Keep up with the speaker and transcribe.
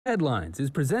Headlines is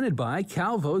presented by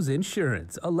Calvo's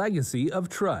Insurance, a legacy of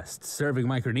trust, serving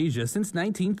Micronesia since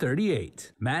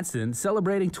 1938. Matson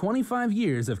celebrating 25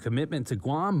 years of commitment to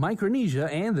Guam, Micronesia,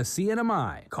 and the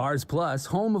CNMI. Cars Plus,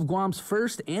 home of Guam's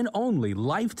first and only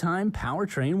lifetime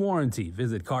powertrain warranty.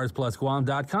 Visit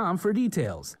carsplusguam.com for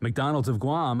details. McDonald's of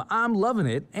Guam, I'm loving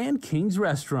it, and King's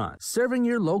Restaurant, serving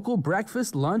your local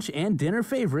breakfast, lunch, and dinner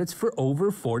favorites for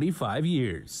over 45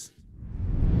 years.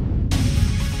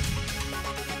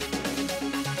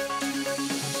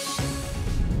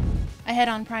 Ahead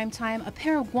on Prime Time, a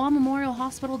pair of Guam Memorial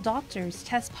Hospital doctors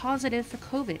test positive for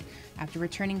COVID after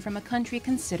returning from a country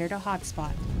considered a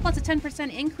hotspot. Plus, a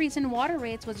 10% increase in water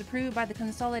rates was approved by the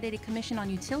Consolidated Commission on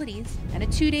Utilities, and a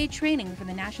 2-day training for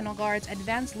the National Guard's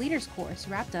Advanced Leaders Course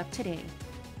wrapped up today.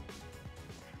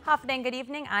 Half a day and good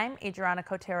evening. I'm Adriana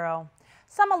Cotero.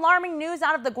 Some alarming news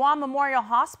out of the Guam Memorial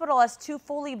Hospital as 2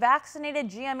 fully vaccinated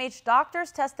GMH doctors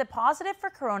tested positive for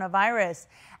coronavirus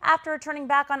after returning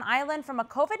back on island from a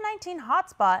COVID-19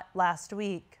 hotspot last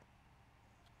week.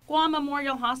 Guam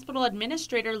Memorial Hospital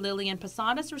Administrator Lillian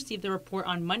Posadas received the report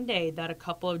on Monday that a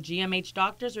couple of GMH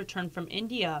doctors returned from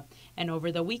India and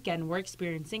over the weekend were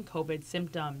experiencing COVID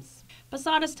symptoms.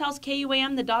 Posadas tells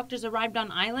KUAM the doctors arrived on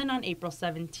island on April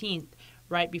 17th.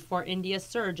 Right before India's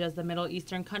surge as the Middle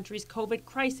Eastern country's COVID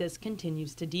crisis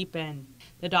continues to deepen.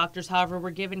 The doctors, however,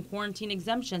 were given quarantine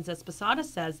exemptions as Posada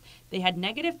says they had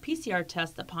negative PCR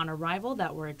tests upon arrival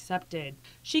that were accepted.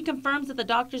 She confirms that the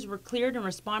doctors were cleared and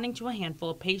responding to a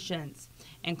handful of patients,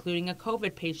 including a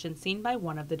COVID patient seen by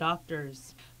one of the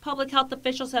doctors. Public health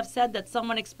officials have said that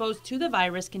someone exposed to the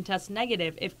virus can test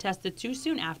negative if tested too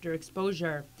soon after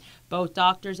exposure. Both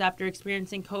doctors, after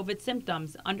experiencing COVID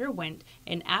symptoms, underwent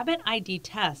an Abbott ID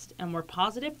test and were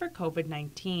positive for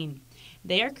COVID-19.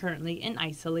 They are currently in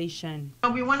isolation.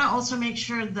 We want to also make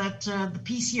sure that the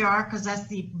PCR, because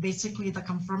that's basically the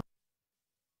confirmatory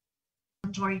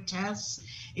tests,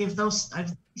 if those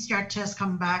PCR tests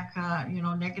come back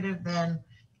negative, then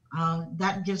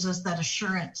that gives us that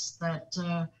assurance that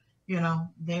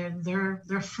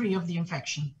they're free of the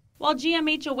infection. While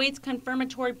GMH awaits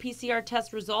confirmatory PCR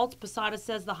test results, Posada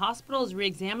says the hospital is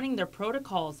re-examining their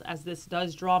protocols as this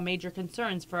does draw major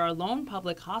concerns for our lone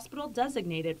public hospital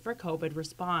designated for COVID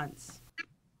response.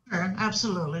 Sure,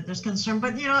 absolutely, there's concern,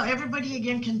 but everybody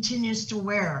again continues to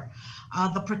wear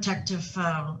the protective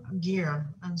gear,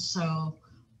 and so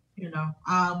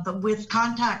with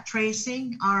contact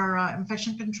tracing, our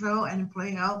infection control and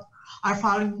employee health are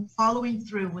following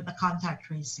through with the contact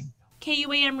tracing.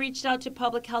 KUAM reached out to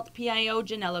Public Health PIO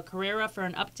Janela Carrera for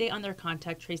an update on their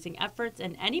contact tracing efforts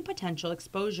and any potential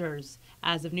exposures.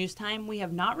 As of news time, we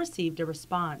have not received a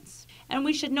response. And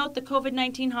we should note the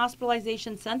COVID-19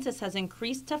 hospitalization census has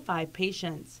increased to 5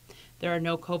 patients. There are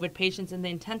no COVID patients in the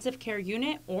intensive care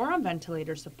unit or on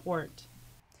ventilator support.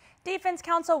 Defense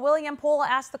counsel William Pohl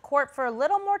asked the court for a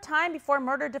little more time before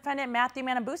murder defendant Matthew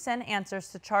Manabusan answers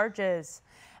to charges.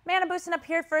 Manabusan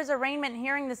appeared for his arraignment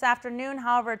hearing this afternoon.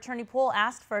 However, Attorney Pohl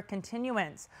asked for a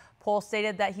continuance. Pohl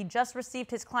stated that he just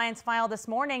received his client's file this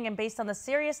morning, and based on the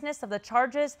seriousness of the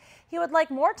charges, he would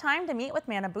like more time to meet with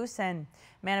Manabusan.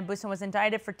 Manabusan was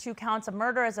indicted for 2 counts of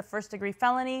murder as a first-degree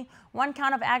felony, 1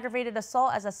 count of aggravated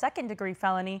assault as a second-degree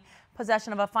felony,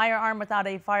 possession of a firearm without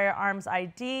a firearms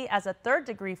ID as a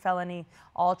third-degree felony,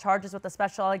 all charges with a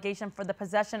special allegation for the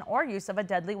possession or use of a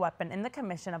deadly weapon in the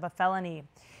commission of a felony.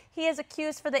 He is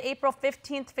accused for the April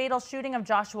 15th fatal shooting of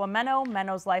Joshua Meno.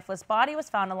 Meno's lifeless body was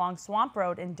found along Swamp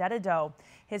Road in Dededo.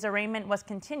 His arraignment was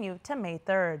continued to May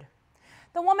 3rd.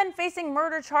 The woman facing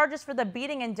murder charges for the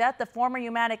beating and death of former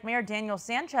Umatic Mayor Daniel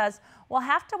Sanchez will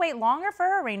have to wait longer for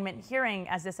her arraignment hearing,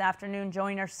 as this afternoon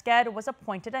Joyner Sked was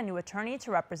appointed a new attorney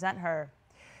to represent her.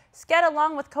 Sked,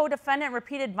 along with co-defendant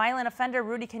repeated violent offender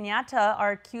Rudy Kenyatta,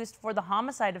 are accused for the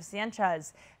homicide of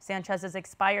Sanchez. Sanchez's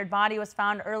expired body was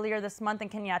found earlier this month in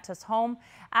Kenyatta's home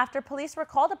after police were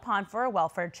called upon for a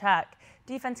welfare check.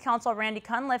 Defense counsel Randy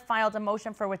Cunliffe filed a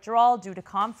motion for withdrawal due to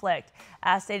conflict.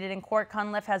 As stated in court,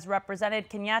 Cunliffe has represented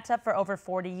Kenyatta for over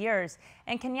 40 years,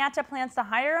 and Kenyatta plans to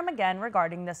hire him again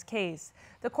regarding this case.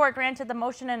 The court granted the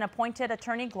motion and appointed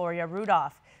attorney Gloria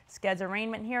Rudolph. Sked's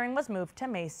arraignment hearing was moved to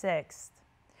May 6th.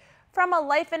 From a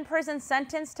life in prison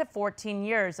sentence to 14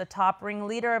 years, a top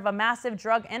ringleader of a massive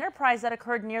drug enterprise that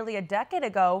occurred nearly a decade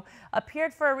ago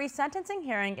appeared for a resentencing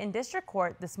hearing in district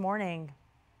court this morning.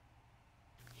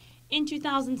 In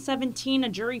 2017, a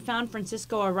jury found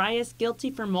Francisco Arias guilty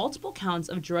for multiple counts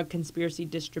of drug conspiracy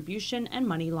distribution and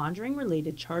money laundering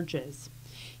related charges.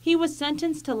 He was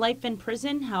sentenced to life in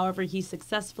prison. However, he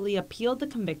successfully appealed the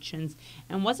convictions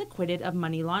and was acquitted of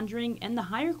money laundering, and the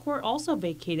higher court also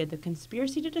vacated the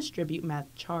conspiracy to distribute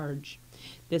meth charge.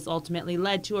 This ultimately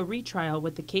led to a retrial,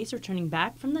 with the case returning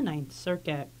back from the Ninth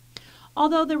Circuit.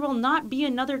 Although there will not be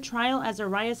another trial, as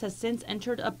Arias has since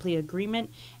entered a plea agreement,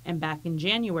 and back in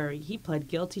January he pled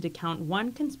guilty to count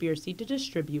 1 conspiracy to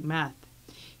distribute meth.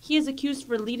 He is accused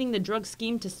for leading the drug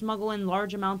scheme to smuggle in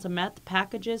large amounts of meth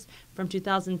packages from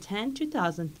 2010 to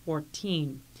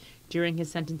 2014. During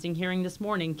his sentencing hearing this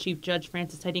morning, Chief Judge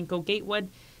Francis Hidinko Gatewood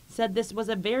said this was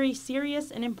a very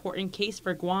serious and important case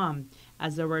for Guam,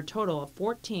 as there were a total of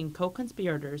 14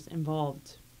 co-conspirators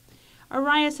involved.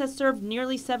 Arias has served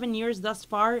nearly 7 years thus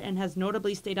far and has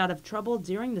notably stayed out of trouble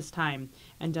during this time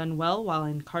and done well while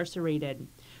incarcerated.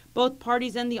 Both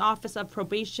parties and the Office of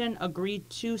Probation agreed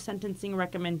to sentencing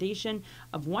recommendation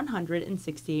of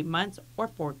 168 months or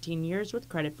 14 years with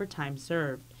credit for time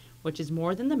served, which is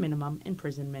more than the minimum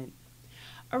imprisonment.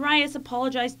 Arias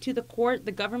apologized to the court,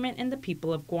 the government, and the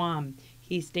people of Guam.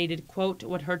 He stated, quote,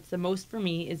 "What hurts the most for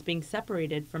me is being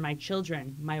separated from my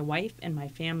children, my wife, and my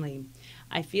family.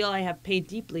 I feel I have paid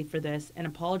deeply for this and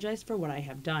apologize for what I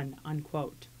have done,"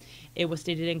 unquote. It was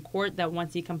stated in court that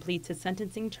once he completes his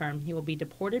sentencing term, he will be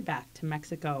deported back to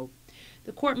Mexico.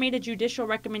 The court made a judicial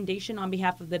recommendation on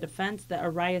behalf of the defense that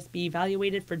Arias be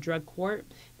evaluated for drug court,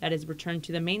 that his return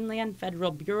to the mainland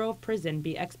Federal Bureau of Prison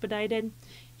be expedited,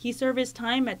 he serve his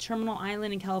time at Terminal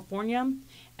Island in California,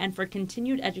 and for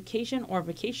continued education or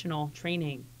vocational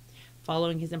training.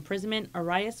 Following his imprisonment,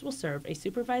 Arias will serve a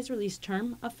supervised release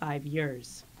term of 5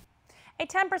 years. A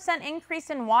 10% increase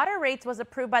in water rates was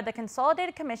approved by the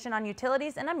Consolidated Commission on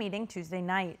Utilities in a meeting Tuesday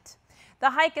night. The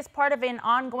hike is part of an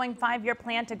ongoing 5-year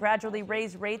plan to gradually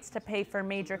raise rates to pay for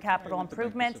major capital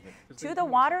improvements to the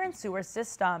water and sewer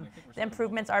system. The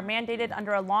improvements are mandated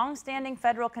under a long-standing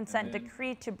federal consent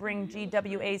decree to bring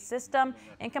GWA's system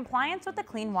in compliance with the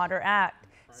Clean Water Act.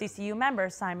 CCU member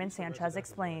Simon Sanchez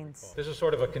explains. This is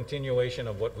sort of a continuation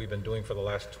of what we've been doing for the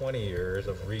last 20 years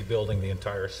of rebuilding the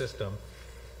entire system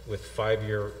with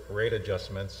 5-year rate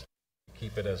adjustments.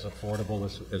 Keep it as affordable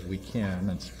as we can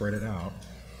and spread it out.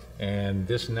 And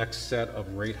this next set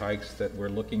of rate hikes that we're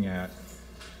looking at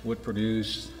would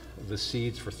produce the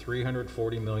seeds for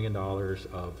 $340 million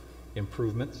of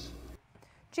improvements.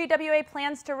 GWA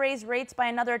plans to raise rates by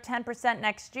another 10%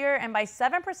 next year and by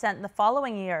 7% the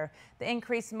following year. The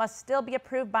increase must still be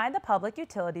approved by the Public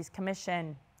Utilities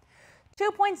Commission.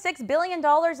 $2.6 billion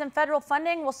in federal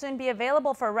funding will soon be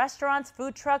available for restaurants,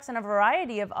 food trucks, and a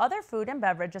variety of other food and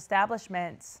beverage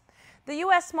establishments. The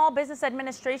U.S. Small Business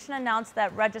Administration announced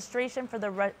that registration for the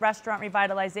Restaurant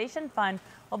Revitalization Fund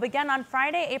will begin on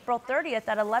Friday, April 30th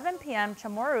at 11 p.m.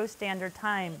 Chamorro Standard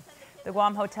Time. The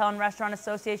Guam Hotel and Restaurant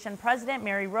Association President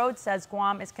Mary Rhodes says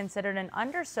Guam is considered an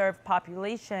underserved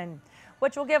population,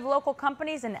 which will give local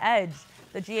companies an edge.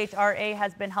 The GHRA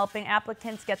has been helping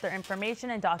applicants get their information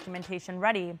and documentation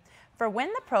ready for when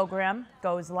the program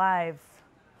goes live.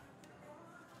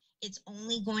 It's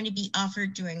only going to be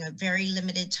offered during a very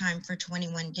limited time for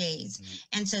 21 days.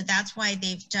 And so that's why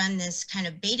they've done this kind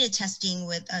of beta testing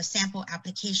with a sample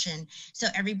application so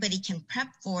everybody can prep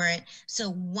for it.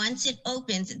 So once it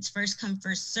opens, it's first come,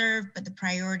 first served, but the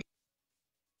priority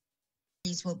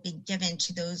will be given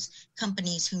to those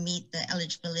companies who meet the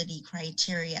eligibility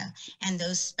criteria and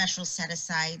those special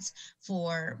set-asides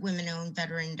for women-owned,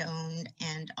 veteran-owned,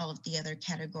 and all of the other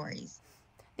categories.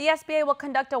 The SBA will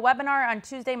conduct a webinar on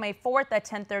Tuesday, May 4th at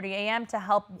 10:30 a.m. to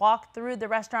help walk through the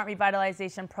Restaurant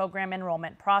Revitalization Program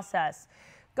enrollment process.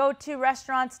 Go to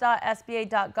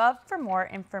restaurants.sba.gov for more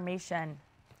information.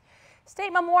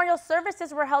 State memorial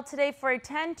services were held today for a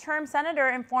 10-term senator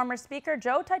and former Speaker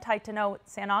Joe Taitaitano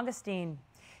San Augustine.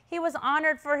 He was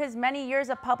honored for his many years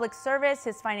of public service,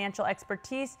 his financial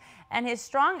expertise, and his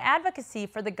strong advocacy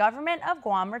for the Government of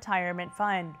Guam Retirement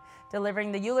Fund.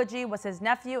 Delivering the eulogy was his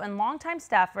nephew and longtime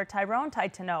staffer Tyrone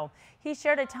Taitano. He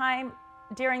shared a time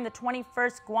during the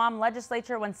 21st Guam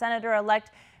legislature when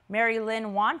Senator-elect Mary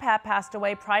Lynn Wanpat passed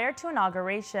away prior to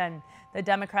inauguration. The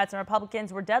Democrats and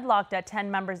Republicans were deadlocked at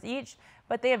 10 members each,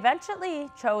 but they eventually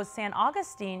chose San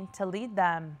Augustine to lead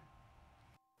them.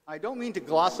 I don't mean to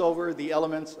gloss over the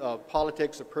elements of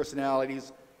politics or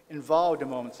personalities involved in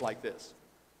moments like this.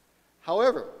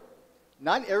 However,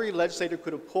 not every legislator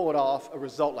could have pulled off a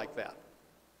result like that.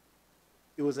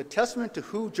 It was a testament to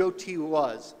who Joe T.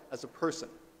 was as a person,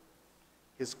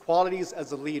 his qualities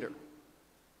as a leader,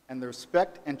 and the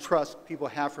respect and trust people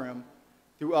have for him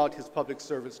throughout his public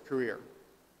service career.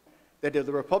 That if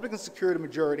the Republicans secured a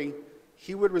majority,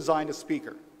 he would resign as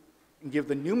Speaker and give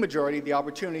the new majority the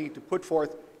opportunity to put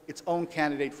forth its own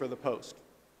candidate for the post.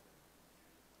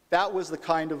 That was the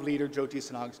kind of leader Joe T.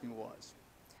 San Augustine was.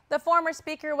 The former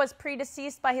speaker was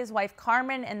predeceased by his wife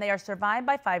Carmen, and they are survived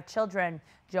by 5 children.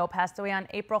 Joe passed away on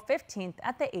April 15th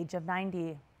at the age of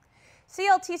 90.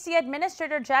 CLTC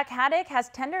Administrator Jack Haddock has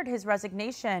tendered his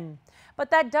resignation, but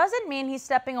that doesn't mean he's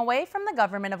stepping away from the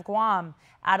government of Guam.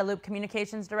 Adelup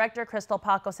Communications Director Crystal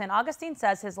Paco San Agustin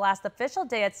says his last official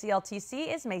day at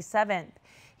CLTC is May 7th.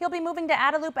 He'll be moving to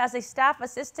Adelup as a staff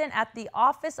assistant at the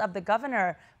Office of the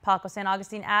Governor. Paco San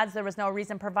Agustin adds there was no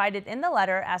reason provided in the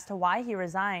letter as to why he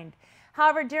resigned.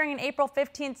 However, during an April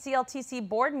 15th CLTC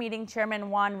board meeting, Chairman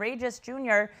Juan Regis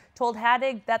Jr. told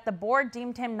Haddock that the board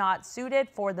deemed him not suited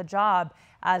for the job.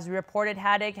 As reported,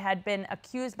 Haddock had been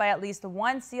accused by at least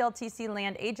one CLTC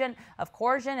land agent of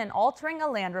coercion and altering a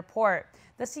land report.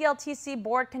 The CLTC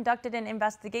board conducted an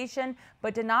investigation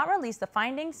but did not release the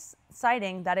findings,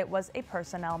 citing that it was a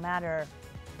personnel matter.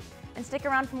 And stick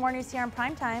around for more news here on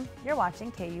Primetime. You're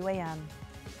watching KUAM.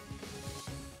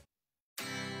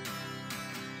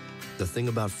 The thing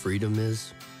about freedom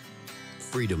is,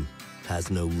 freedom has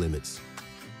no limits.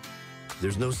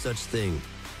 There's no such thing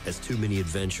as too many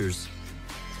adventures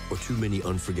or too many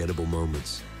unforgettable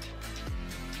moments.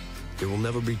 There will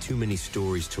never be too many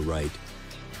stories to write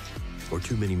or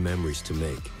too many memories to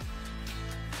make.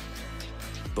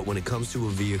 But when it comes to a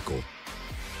vehicle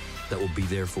that will be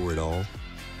there for it all,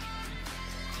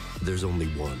 there's only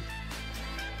one: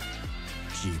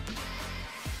 Jeep.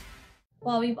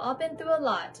 While we've all been through a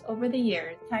lot over the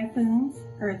years, typhoons,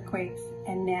 earthquakes,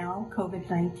 and now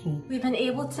COVID-19, we've been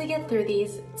able to get through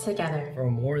these together. For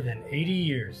more than 80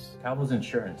 years, KUAM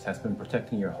Insurance has been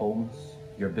protecting your homes,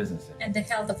 your businesses, and the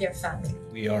health of your family.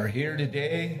 We are here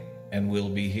today and we'll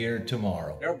be here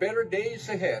tomorrow. There are better days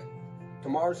ahead.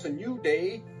 Tomorrow's a new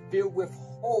day filled with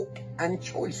hope and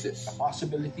choices. The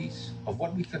possibilities of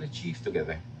what we can achieve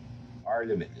together are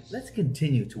limitless. Let's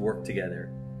continue to work together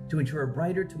to ensure a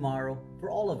brighter tomorrow for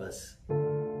all of us.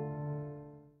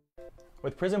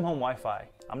 With Prism Home Wi-Fi,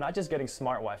 I'm not just getting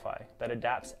smart Wi-Fi that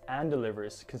adapts and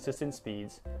delivers consistent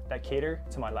speeds that cater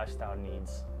to my lifestyle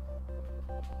needs.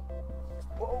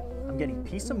 I'm getting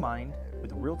peace of mind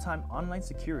with real-time online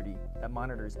security that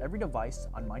monitors every device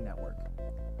on my network.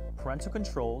 Parental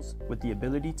controls with the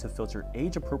ability to filter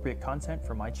age-appropriate content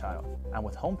for my child. And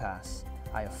with Home Pass,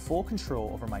 I have full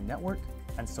control over my network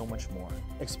and so much more.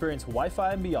 Experience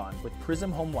Wi-Fi and beyond with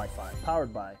Prism Home Wi-Fi,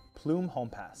 powered by Plume Home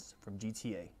Pass from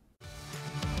GTA.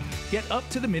 Get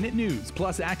up-to-the-minute news,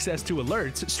 plus access to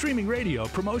alerts, streaming radio,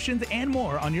 promotions, and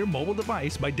more on your mobile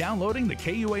device by downloading the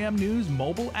KUAM News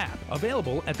mobile app,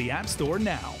 available at the App Store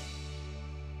now.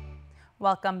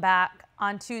 Welcome back.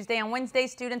 On Tuesday and Wednesday,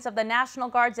 students of the National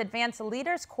Guard's Advanced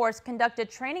Leaders course conducted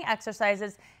training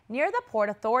exercises near the Port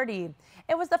Authority.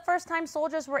 It was the first time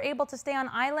soldiers were able to stay on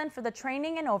island for the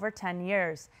training in over 10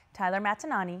 years. Tyler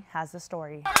Matanani has the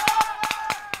story.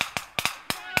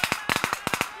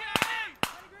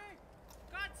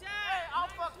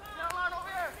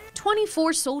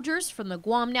 24 soldiers from the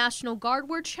Guam National Guard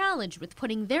were challenged with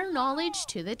putting their knowledge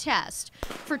to the test.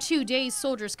 For 2 days,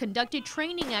 soldiers conducted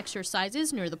training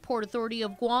exercises near the Port Authority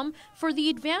of Guam for the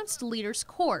Advanced Leaders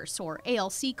Course, or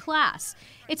ALC class.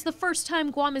 It's the first time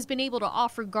Guam has been able to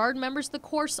offer Guard members the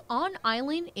course on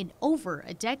island in over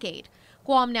a decade.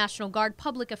 Guam National Guard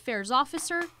Public Affairs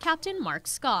Officer Captain Mark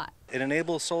Scott. It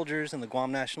enables soldiers in the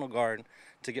Guam National Guard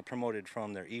to get promoted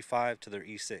from their E5 to their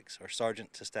E6, or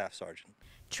Sergeant to Staff Sergeant.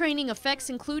 Training effects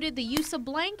included the use of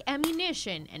blank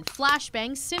ammunition and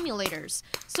flashbang simulators.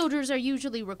 Soldiers are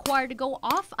usually required to go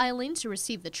off-island to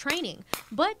receive the training,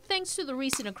 but thanks to the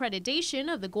recent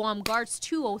accreditation of the Guam Guard's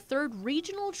 203rd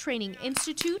Regional Training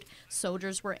Institute,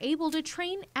 soldiers were able to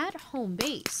train at home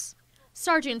base.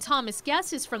 Sergeant Thomas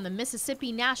Guess is from the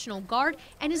Mississippi National Guard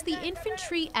and is the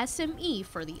infantry SME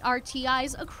for the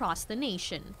RTIs across the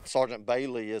nation. Sergeant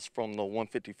Bailey is from the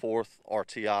 154th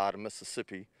RTI to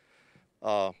Mississippi.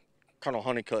 Colonel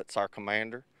Honeycutt's our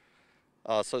commander.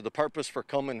 So the purpose for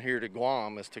coming here to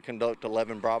Guam is to conduct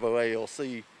 11 Bravo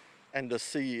ALC and to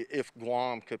see if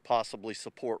Guam could possibly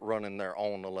support running their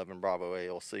own 11 Bravo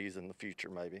ALCs in the future,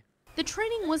 maybe. The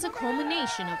training was a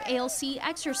culmination of ALC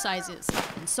exercises,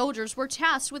 and soldiers were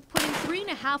tasked with putting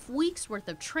 3.5 weeks worth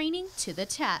of training to the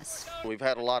test. We've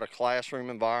had a lot of classroom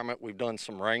environment. We've done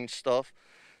some range stuff.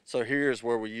 So here's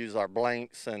where we use our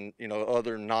blanks and,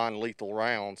 other non-lethal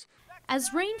rounds.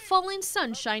 As rainfall and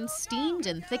sunshine steamed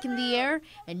and thickened the air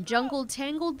and jungle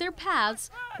tangled their paths,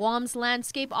 Guam's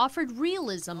landscape offered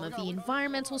realism of the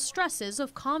environmental stresses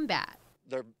of combat.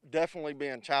 they're definitely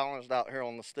being challenged out here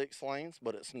on the sticks lanes,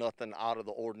 but it's nothing out of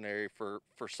the ordinary for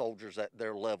soldiers at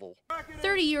their level.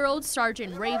 30-year-old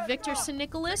Sergeant Ray Victor St.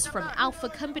 Nicholas from Alpha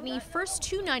Company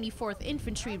 1st 294th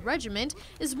Infantry Regiment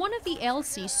is one of the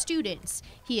ALC students.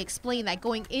 He explained that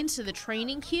going into the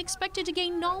training, he expected to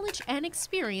gain knowledge and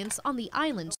experience on the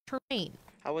island's terrain.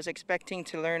 I was expecting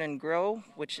to learn and grow,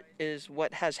 which is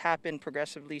what has happened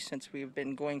progressively since we've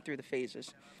been going through the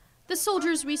phases. The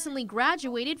soldiers recently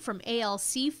graduated from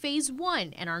ALC Phase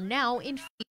 1 and are now in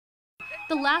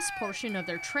the last portion of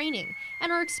their training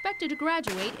and are expected to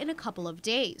graduate in a couple of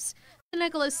days.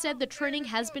 Nicholas said the training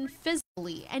has been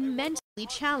physically and mentally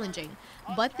challenging,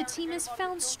 but the team has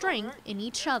found strength in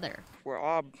each other. We're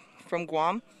all from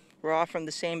Guam, we're all from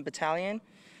the same battalion,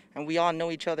 and we all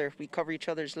know each other. We cover each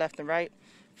other's left and right,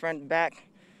 front and back,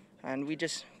 and we're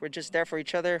just there for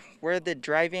each other. We're the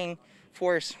driving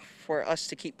force for us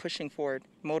to keep pushing forward,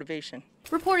 motivation.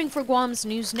 Reporting for Guam's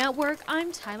News Network,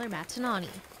 I'm Tyler Matanani.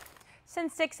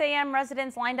 Since 6 a.m.,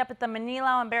 residents lined up at the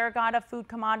Manilao and Barrigada food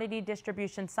commodity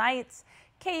distribution sites.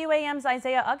 KUAM's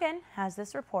Isaiah Uggan has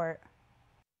this report.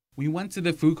 We went to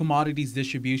the food commodities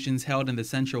distributions held in the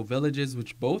central villages,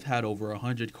 which both had over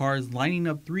 100 cars lining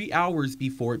up 3 hours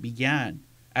before it began.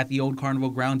 At the old carnival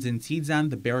grounds in Tizan,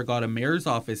 the Barrigada Mayor's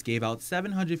office gave out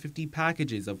 750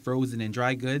 packages of frozen and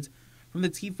dry goods from the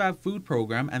TFAB food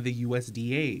program and the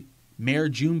USDA. Mayor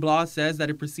June Blah says that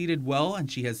it proceeded well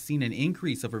and she has seen an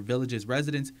increase of her village's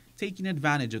residents taking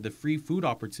advantage of the free food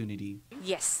opportunity.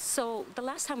 Yes, so the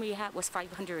last time we had was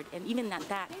 500, and even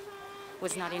that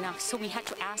was not enough. So we had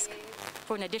to ask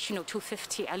for an additional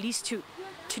 250, at least to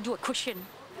do a cushion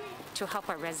to help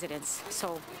our residents.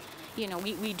 So, you know,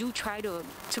 we do try to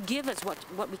give us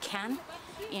what we can,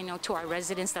 you know, to our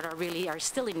residents that are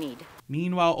still in need.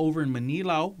 Meanwhile, over in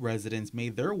Manilao, residents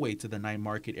made their way to the night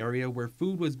market area where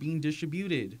food was being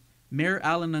distributed. Mayor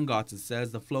Alan Nangata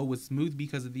says the flow was smooth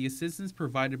because of the assistance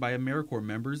provided by AmeriCorps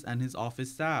members and his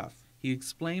office staff. He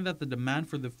explained that the demand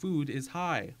for the food is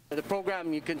high. The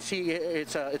program, you can see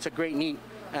it's a great need,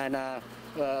 and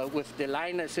with the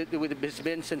line that's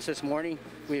been since this morning,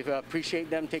 we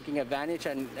appreciate them taking advantage,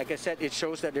 and like I said, it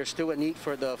shows that there's still a need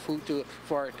for the food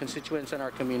for our constituents and our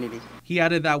community. He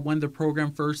added that when the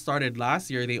program first started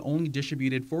last year, they only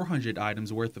distributed 400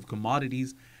 items worth of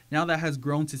commodities. Now that has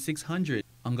grown to 600.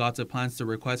 Angata plans to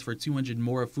request for 200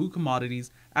 more food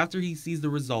commodities after he sees the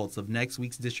results of next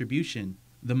week's distribution.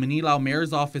 The Manilao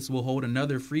Mayor's Office will hold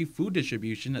another free food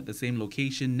distribution at the same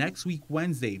location next week,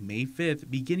 Wednesday, May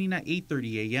 5th, beginning at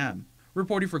 8:30 a.m.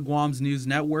 Reporting for Guam's News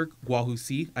Network,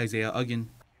 Guahusi, Isaiah Uggan.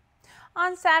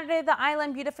 On Saturday, the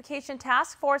Island Beautification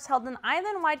Task Force held an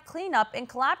island-wide cleanup in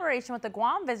collaboration with the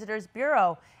Guam Visitors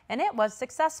Bureau, and it was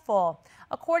successful.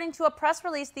 According to a press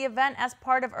release, the event as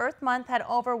part of Earth Month had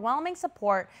overwhelming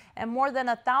support and more than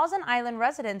 1,000 island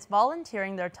residents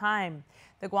volunteering their time.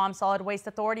 The Guam Solid Waste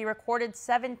Authority recorded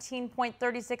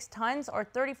 17.36 tons or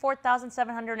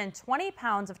 34,720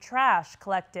 pounds of trash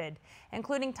collected,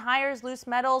 including tires, loose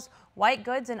metals, white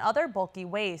goods, and other bulky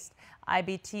waste.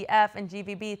 IBTF and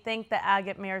GVB thank the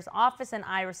Agate Mayor's Office and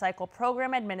iRecycle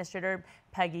Program Administrator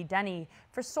Peggy Denny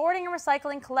for sorting and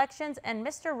recycling collections, and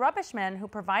Mr. Rubbishman, who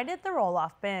provided the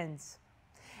roll-off bins.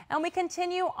 And we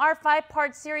continue our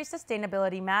 5-part series,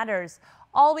 Sustainability Matters.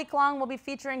 All week long, we'll be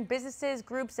featuring businesses,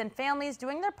 groups, and families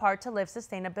doing their part to live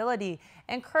sustainability,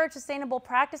 encourage sustainable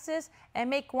practices, and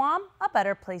make Guam a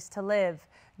better place to live.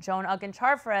 Joan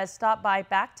Uggan-Charfrez stopped by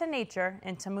Back to Nature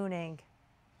in Tamuning.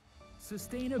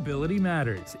 Sustainability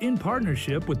Matters, in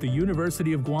partnership with the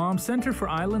University of Guam Center for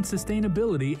Island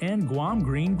Sustainability and Guam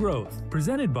Green Growth,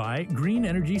 presented by Green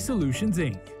Energy Solutions,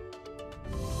 Inc.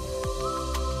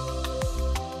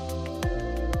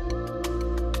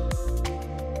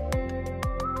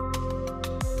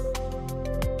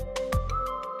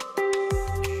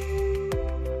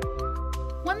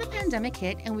 When the pandemic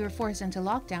hit and we were forced into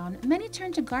lockdown, many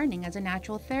turned to gardening as a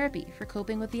natural therapy for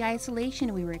coping with the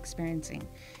isolation we were experiencing,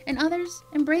 and others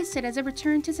embraced it as a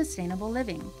return to sustainable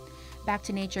living. Back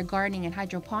to Nature Gardening and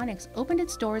Hydroponics opened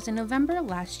its doors in November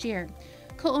last year.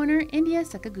 Co-owner India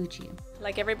Sakaguchi.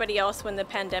 Like everybody else, when the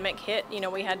pandemic hit,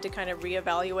 we had to kind of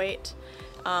reevaluate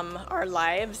our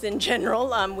lives in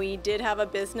general. We did have a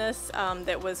business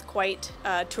that was quite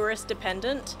tourist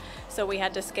dependent, so we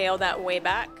had to scale that way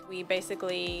back. We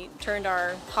basically turned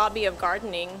our hobby of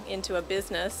gardening into a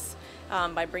business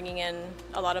by bringing in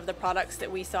a lot of the products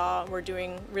that we saw were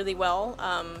doing really well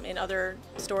in other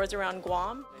stores around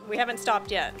Guam. We haven't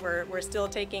stopped yet. We're still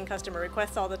taking customer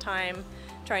requests all the time,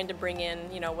 trying to bring in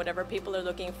whatever people are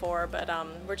looking for, but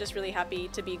we're just really happy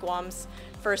to be Guam's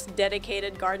first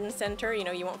dedicated garden center.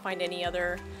 You won't find any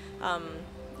other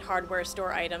hardware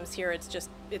store items. Here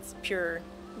it's pure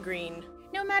green.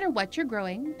 No matter what you're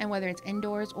growing, and whether it's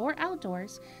indoors or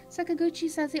outdoors, Sakaguchi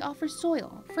says they offer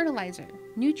soil, fertilizer,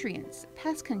 nutrients,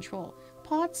 pest control,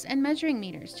 pots, and measuring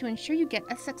meters to ensure you get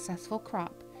a successful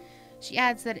crop. She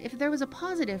adds that if there was a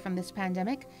positive from this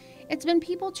pandemic, it's been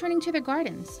people turning to their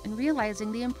gardens and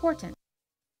realizing the importance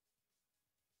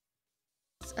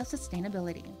of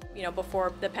sustainability. You know,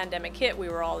 before the pandemic hit, we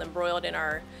were all embroiled in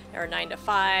our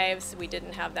 9-to-5s. We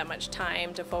didn't have that much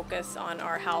time to focus on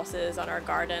our houses, on our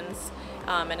gardens.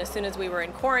 And as soon as we were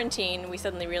in quarantine, we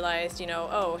suddenly realized, you know,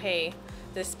 oh, hey,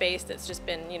 this space that's just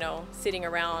been, you know, sitting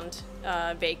around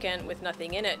vacant with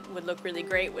nothing in it would look really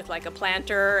great with like a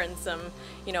planter and some,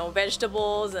 you know,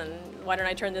 vegetables. And why don't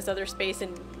I turn this other space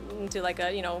into like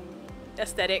a, you know,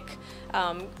 aesthetic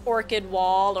orchid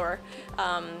wall? Or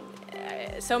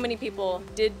so many people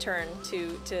did turn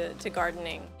to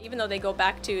gardening. Even though they go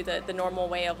back to the normal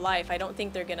way of life, I don't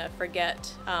think they're going to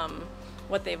forget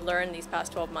what they've learned these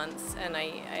past 12 months. And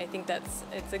I think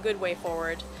it's a good way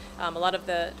forward. A lot of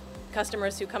the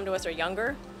customers who come to us are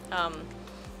younger,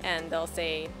 and they'll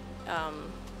say,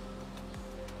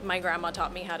 my grandma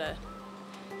taught me how to,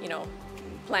 you know,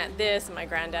 plant this, and my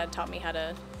granddad taught me how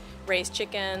to raise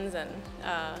chickens, and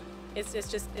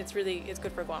it's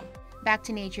good for Guam. Back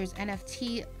to Nature's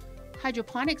NFT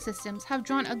hydroponic systems have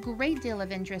drawn a great deal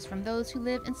of interest from those who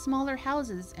live in smaller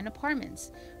houses and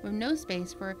apartments with no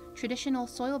space for traditional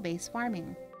soil-based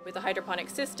farming. With the hydroponic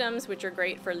systems, which are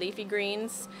great for leafy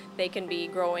greens, they can be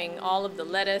growing all of the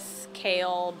lettuce,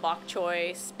 kale, bok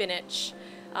choy, spinach,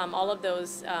 all of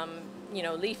those you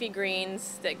know, leafy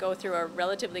greens that go through a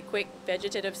relatively quick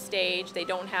vegetative stage. They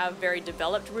don't have very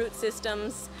developed root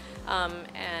systems.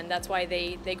 And that's why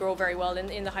they grow very well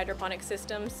in the hydroponic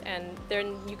systems, and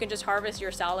then you can just harvest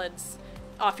your salads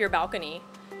off your balcony.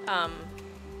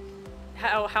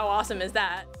 How awesome is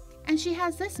that? And she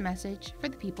has this message for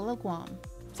the people of Guam.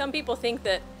 Some people think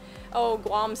that, oh,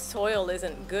 Guam's soil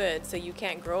isn't good, so you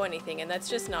can't grow anything, and that's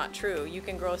just not true. You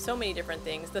can grow so many different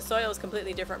things. The soil is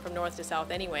completely different from north to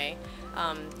south anyway.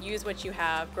 Use what you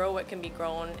have, grow what can be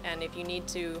grown, and if you need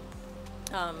to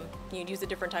you use a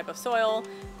different type of soil.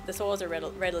 The soils are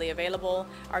readily available.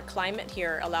 Our climate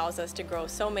here allows us to grow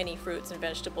so many fruits and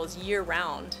vegetables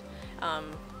year-round.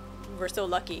 We're so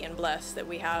lucky and blessed that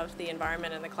we have the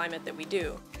environment and the climate that we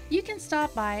do. You can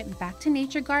stop by Back to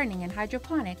Nature Gardening and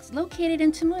Hydroponics, located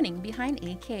in Tamuning behind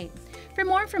AK. For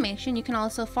more information, you can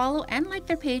also follow and like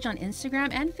their page on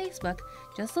Instagram and Facebook.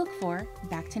 Just look for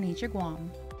Back to Nature Guam.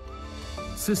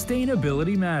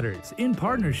 Sustainability Matters, in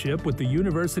partnership with the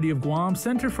University of Guam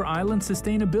Center for Island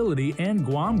Sustainability and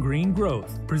Guam Green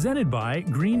Growth, presented by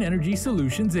Green Energy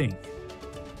Solutions, Inc.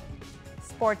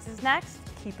 Sports is next.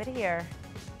 Keep it here.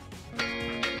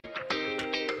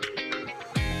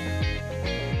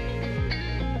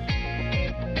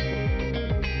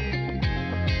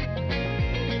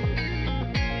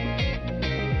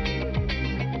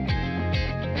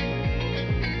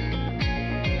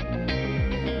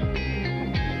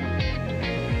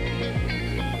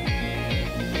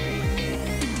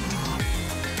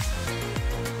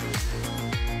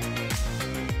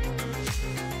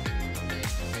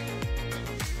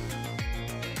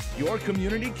 Your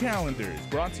community calendar is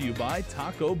brought to you by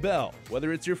Taco Bell.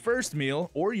 Whether it's your first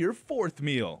meal or your fourth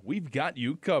meal, we've got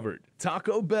you covered.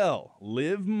 Taco Bell,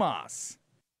 live Mas.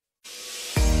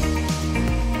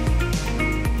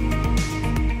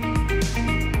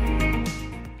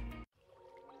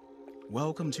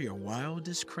 Welcome to your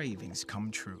wildest cravings come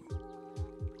true,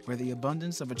 where the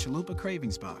abundance of a Chalupa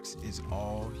Cravings Box is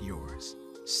all yours.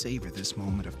 Savor this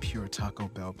moment of pure Taco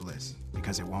Bell bliss,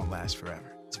 because it won't last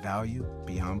forever. It's value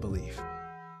beyond belief.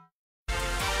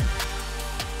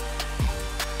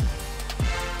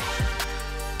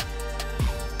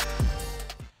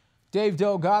 Dave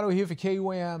Delgado here for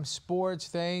KUAM Sports.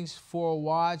 Thanks for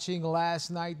watching. Last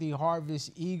night, the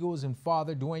Harvest Eagles and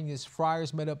Father Duenas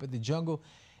Friars met up at the Jungle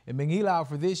in Manila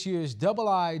for this year's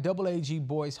IIAG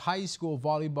Boys High School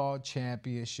Volleyball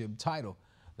Championship title.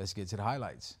 Let's get to the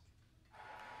highlights.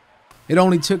 It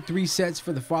only took 3 sets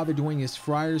for the Father Duenas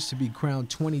Friars to be crowned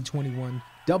 2021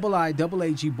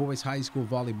 IIAG Boys High School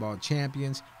Volleyball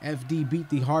Champions. FD beat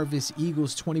the Harvest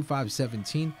Eagles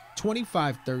 25-17,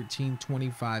 25-13,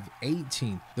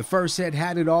 25-18. The first set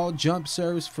had it all: jump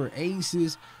serves for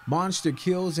aces, monster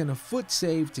kills, and a foot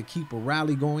save to keep a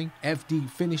rally going. FD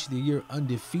finished the year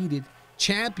undefeated,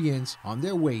 champions on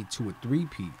their way to a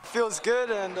three-peat. Feels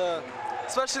good, and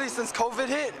especially since COVID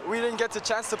hit, we didn't get the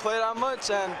chance to play that much,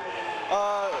 and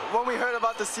when we heard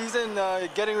about the season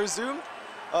getting resumed,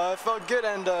 it felt good,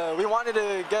 and we wanted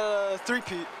to get a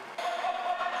three-peat.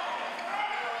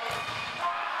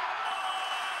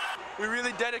 We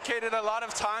really dedicated a lot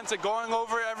of time to going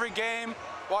over every game,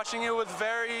 watching it with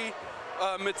very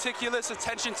meticulous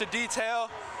attention to detail.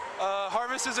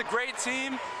 Harvest is a great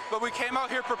team, but we came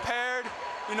out here prepared.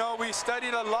 You know, we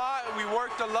studied a lot, we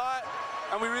worked a lot,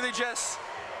 and we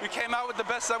came out with the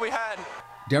best that we had.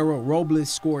 Daryl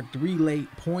Robles scored 3 late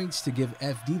points to give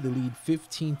FD the lead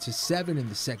 15-7 in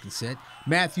the second set.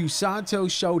 Matthew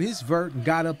Santos showed his vert and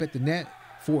got up at the net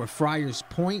for a Friars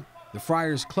point. The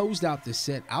Friars closed out the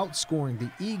set, outscoring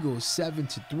the Eagles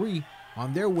 7-3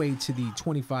 on their way to the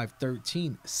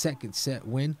 25-13 second set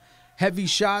win. Heavy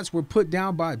shots were put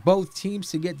down by both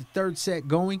teams to get the third set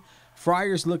going.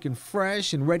 Friars looking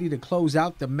fresh and ready to close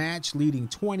out the match, leading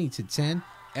 20-10.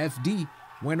 FD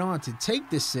went on to take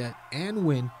the set and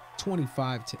win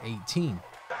 25-18.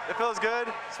 It feels good,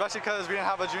 especially because we didn't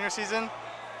have a junior season.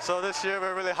 So this year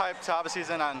we're really hyped to have a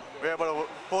season, and we're able to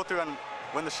pull through and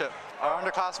win the ship. Our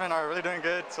underclassmen are really doing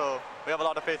good, so we have a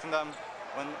lot of faith in them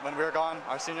when we're gone,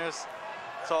 our seniors.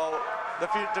 So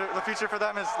the future for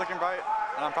them is looking bright,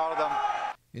 and I'm proud of them.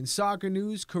 In soccer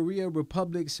news, Korea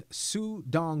Republic's Soo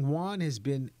Dong-hwan has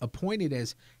been appointed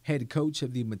as head coach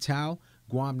of the Matao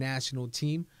Guam national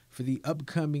team for the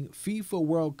upcoming FIFA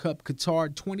World Cup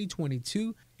Qatar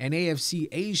 2022 and AFC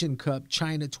Asian Cup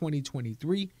China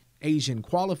 2023 Asian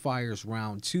Qualifiers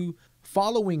Round 2,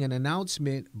 following an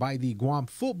announcement by the Guam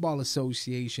Football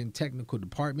Association Technical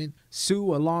Department.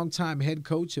 Soo, a longtime head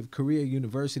coach of Korea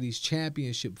University's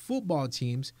championship football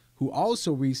teams, who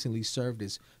also recently served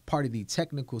as part of the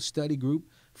technical study group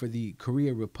for the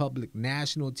Korea Republic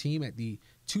national team at the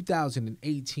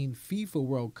 2018 FIFA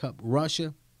World Cup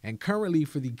Russia, and currently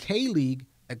for the K-League,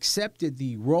 accepted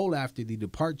the role after the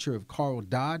departure of Carl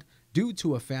Dodd due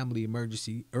to a family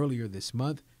emergency earlier this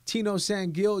month. Tino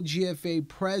Sangil, GFA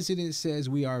president, says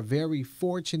we are very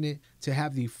fortunate to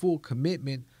have the full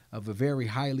commitment of a very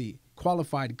highly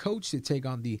qualified coach to take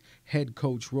on the head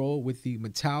coach role with the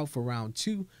Matao for round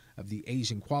 2 of the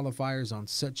Asian qualifiers on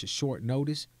such a short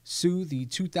notice. Soo, the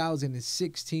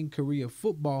 2016 Korea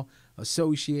Football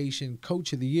Association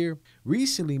Coach of the Year,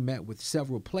 recently met with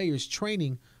several players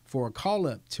training for a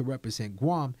call-up to represent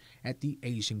Guam at the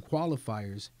Asian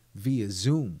qualifiers via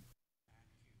Zoom.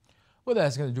 Well,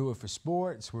 that's going to do it for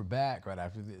sports. We're back right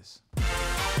after this.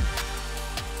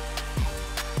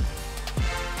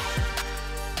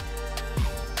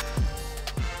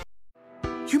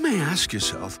 You may ask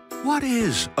yourself, what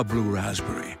is a blue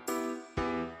raspberry?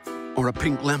 Or a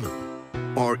pink lemon?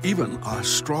 Or even a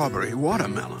strawberry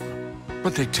watermelon?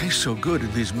 But they taste so good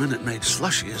in these Minute Maid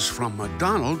slushies from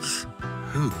McDonald's,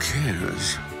 who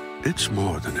cares? It's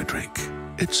more than a drink.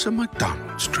 It's a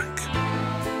McDonald's drink.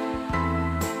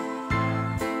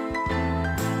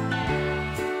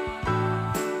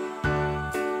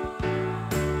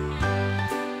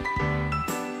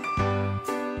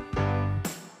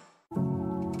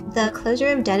 The closure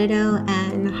of Dededo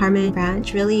and Harmon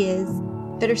Branch really is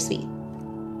bittersweet.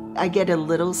 I get a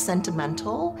little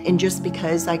sentimental, and just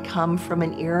because I come from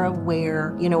an era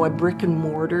where, you know, a brick and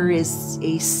mortar is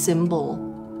a symbol.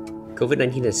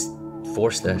 COVID-19 has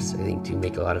forced us, I think, to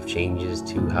make a lot of changes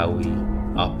to how we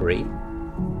operate.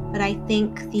 But I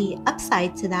think the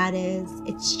upside to that is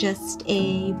it's just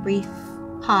a brief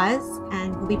pause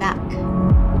and we'll be back.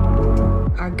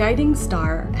 Our guiding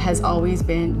star has always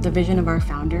been the vision of our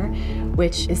founder,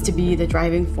 which is to be the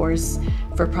driving force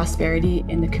for prosperity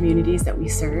in the communities that we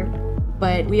serve.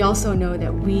 But we also know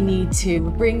that we need to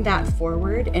bring that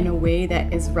forward in a way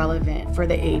that is relevant for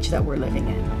the age that we're living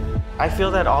in. I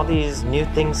feel that all these new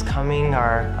things coming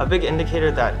are a big indicator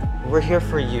that we're here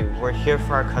for you. We're here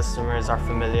for our customers, our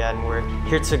familia, and we're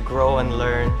here to grow and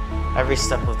learn every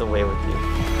step of the way with you.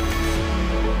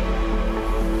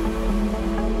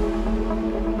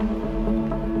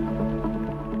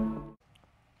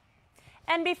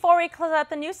 And before we close out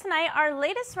the news tonight, our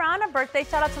latest round of birthday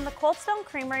shoutouts from the Cold Stone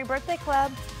Creamery Birthday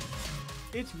Club.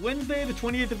 It's Wednesday, the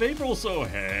 28th of April, so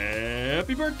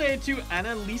happy birthday to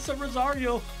Anna Lisa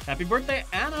Rosario. Happy birthday,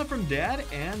 Anna, from Dad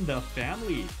and the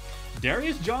family.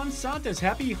 Darius John Santos,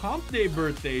 happy hump day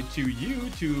birthday to you,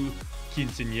 to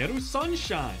Quinceañero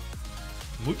Sunshine.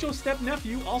 Mucho Step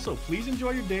Nephew, also please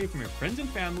enjoy your day from your friends and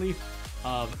family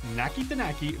of Naki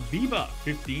Tanaki, Viva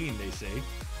 15, they say.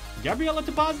 Gabriela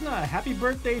Tapazna, happy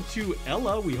birthday to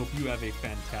Ella. We hope you have a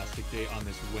fantastic day on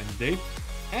this Wednesday.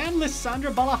 And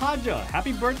Lissandra Balahaja,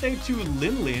 happy birthday to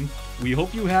Lin Lin. We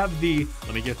hope you have the,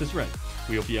 let me get this right,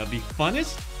 we hope you have the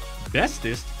funnest,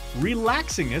 bestest,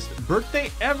 relaxingest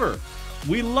birthday ever.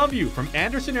 We love you from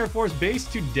Anderson Air Force Base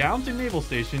to Downton Naval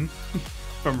Station,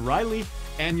 from Riley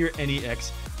and your NEX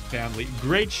family.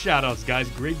 Great shout outs, guys.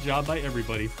 Great job by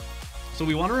everybody. So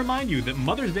we want to remind you that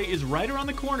Mother's Day is right around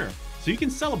the corner. so you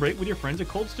can celebrate with your friends at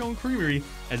Cold Stone Creamery,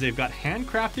 as they've got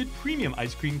handcrafted premium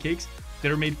ice cream cakes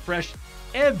that are made fresh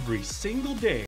every single day.